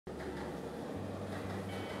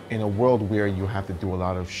In a world where you have to do a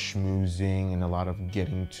lot of schmoozing and a lot of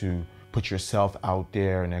getting to put yourself out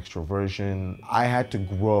there and extroversion, I had to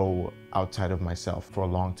grow outside of myself for a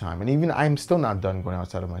long time. And even I'm still not done going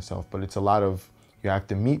outside of myself, but it's a lot of, you have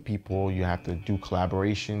to meet people, you have to do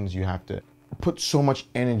collaborations, you have to put so much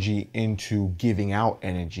energy into giving out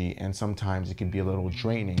energy, and sometimes it can be a little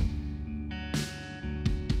draining.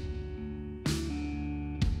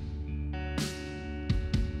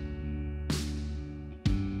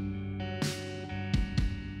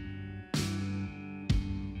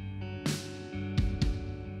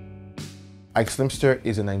 Ike Slimster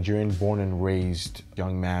is a Nigerian-born and raised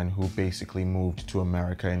young man who basically moved to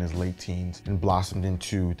America in his late teens and blossomed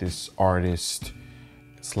into this artist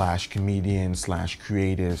slash comedian slash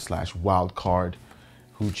creative slash wild card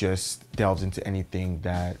who just delves into anything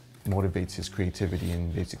that motivates his creativity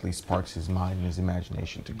and basically sparks his mind and his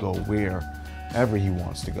imagination to go wherever he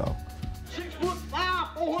wants to go.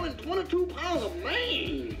 6'5", 422 pounds of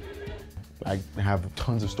man. I have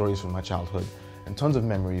tons of stories from my childhood and tons of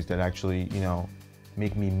memories that actually,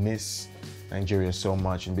 make me miss Nigeria so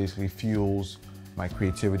much, and basically fuels my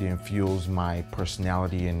creativity and fuels my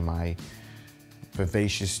personality and my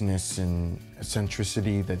vivaciousness and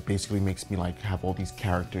eccentricity that basically makes me have all these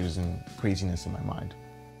characters and craziness in my mind.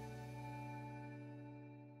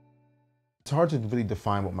 It's hard to really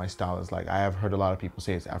define what my style is like. I have heard a lot of people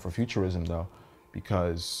say it's Afro-futurism though,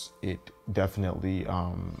 because it definitely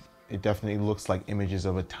looks like images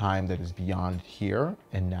of a time that is beyond here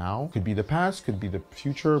and now. Could be the past, could be the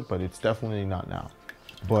future, but it's definitely not now.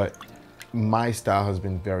 But my style has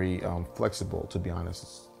been very flexible, to be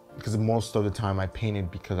honest, because most of the time I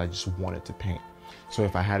painted because I just wanted to paint. So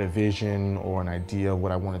if I had a vision or an idea of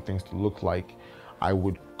what I wanted things to look like, I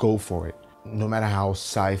would go for it. No matter how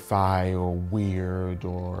sci-fi or weird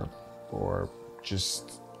or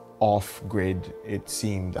just off-grid it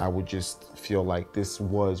seemed, I would just feel like this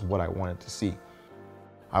was what I wanted to see.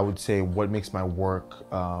 I would say what makes my work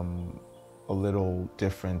a little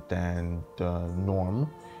different than the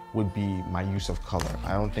norm would be my use of color.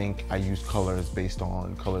 I don't think I use colors based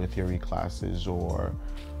on color theory classes or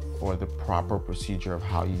the proper procedure of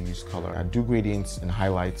how you use color. I do gradients and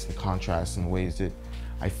highlights and contrasts in ways that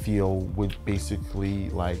I feel would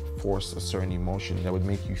basically force a certain emotion that would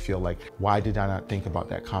make you feel like, why did I not think about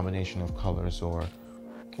that combination of colors, or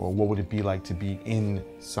what would it be like to be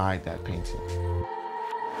inside that painting?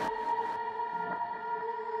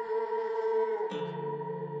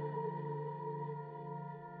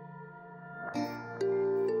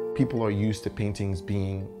 People are used to paintings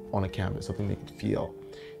being on a canvas, something they can feel.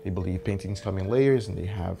 They believe paintings come in layers and they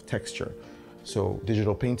have texture. So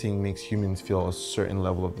digital painting makes humans feel a certain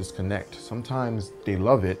level of disconnect. Sometimes they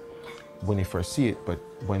love it when they first see it, but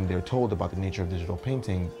when they're told about the nature of digital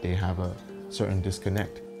painting, they have a certain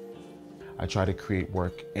disconnect. I try to create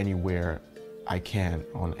work anywhere I can,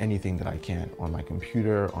 on anything that I can, on my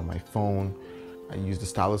computer, on my phone. I use the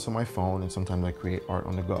stylus on my phone, and sometimes I create art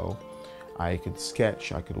on the go. I could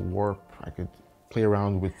sketch, I could warp, I could play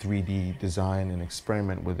around with 3D design and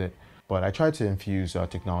experiment with it. But I try to infuse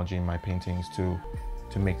technology in my paintings to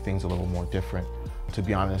make things a little more different. To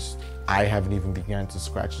be honest, I haven't even begun to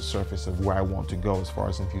scratch the surface of where I want to go as far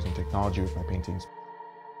as infusing technology with my paintings.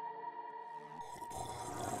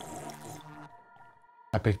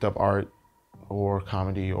 I picked up art or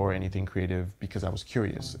comedy or anything creative because I was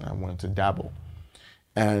curious and I wanted to dabble.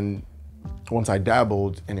 And once I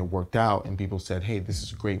dabbled and it worked out and people said, hey, this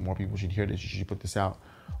is great, more people should hear this, you should put this out.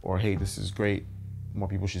 Or hey, this is great, more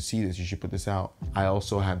people should see this, you should put this out. I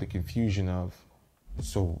also had the confusion of,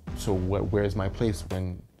 where's my place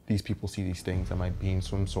when these people see these things? Am I being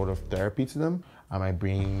some sort of therapy to them? Am I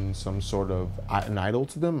being some sort of an idol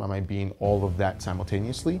to them? Am I being all of that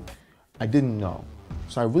simultaneously? I didn't know.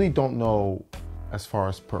 So I really don't know as far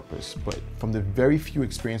as purpose, but from the very few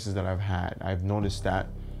experiences that I've had, I've noticed that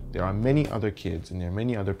there are many other kids and there are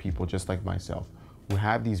many other people just like myself who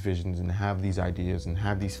have these visions and have these ideas and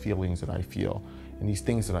have these feelings that I feel and these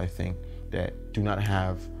things that I think that do not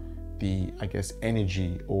have the,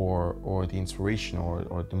 energy or the inspiration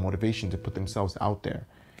or the motivation to put themselves out there.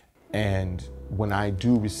 And when I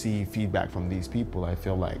do receive feedback from these people, I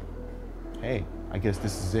feel like, hey, I guess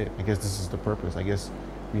this is it. I guess this is the purpose. I guess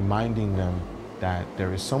reminding them that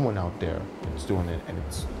there is someone out there that's doing it and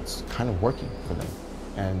it's kind of working for them.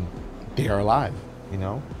 And they are alive,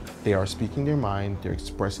 They are speaking their mind, they're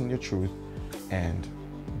expressing their truth, and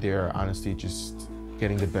they're honestly just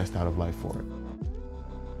getting the best out of life for it.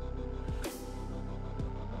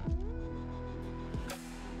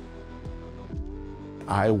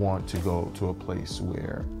 I want to go to a place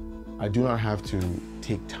where I do not have to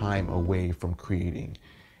take time away from creating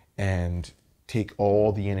and take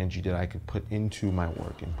all the energy that I could put into my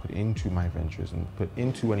work and put into my ventures and put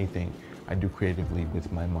into anything I do creatively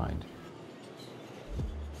with my mind.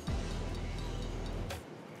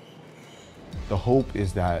 The hope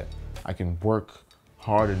is that I can work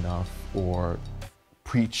hard enough or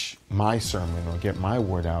preach my sermon or get my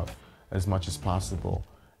word out as much as possible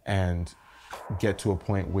and get to a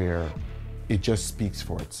point where it just speaks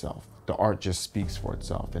for itself. The art just speaks for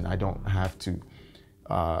itself, and I don't have to,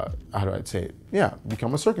 how do I say it? Yeah,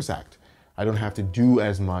 become a circus act. I don't have to do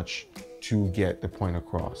as much to get the point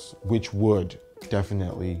across, which would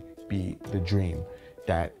definitely be the dream,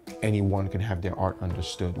 that anyone can have their art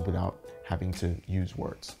understood without having to use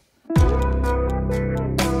words.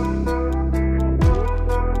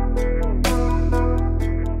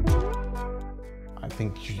 I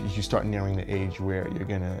think you start nearing the age where you're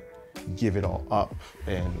gonna give it all up,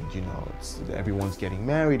 and you know, everyone's getting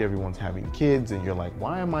married, everyone's having kids, and you're like,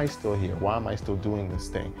 why am I still here? Why am I still doing this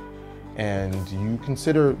thing? And you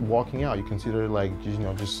consider walking out. You consider, like, you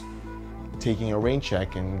know, just taking a rain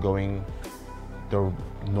check and going the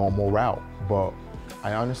normal route. But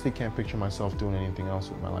I honestly can't picture myself doing anything else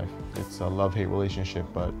with my life. It's a love-hate relationship,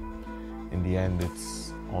 but in the end,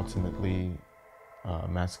 it's ultimately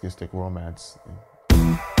masochistic romance.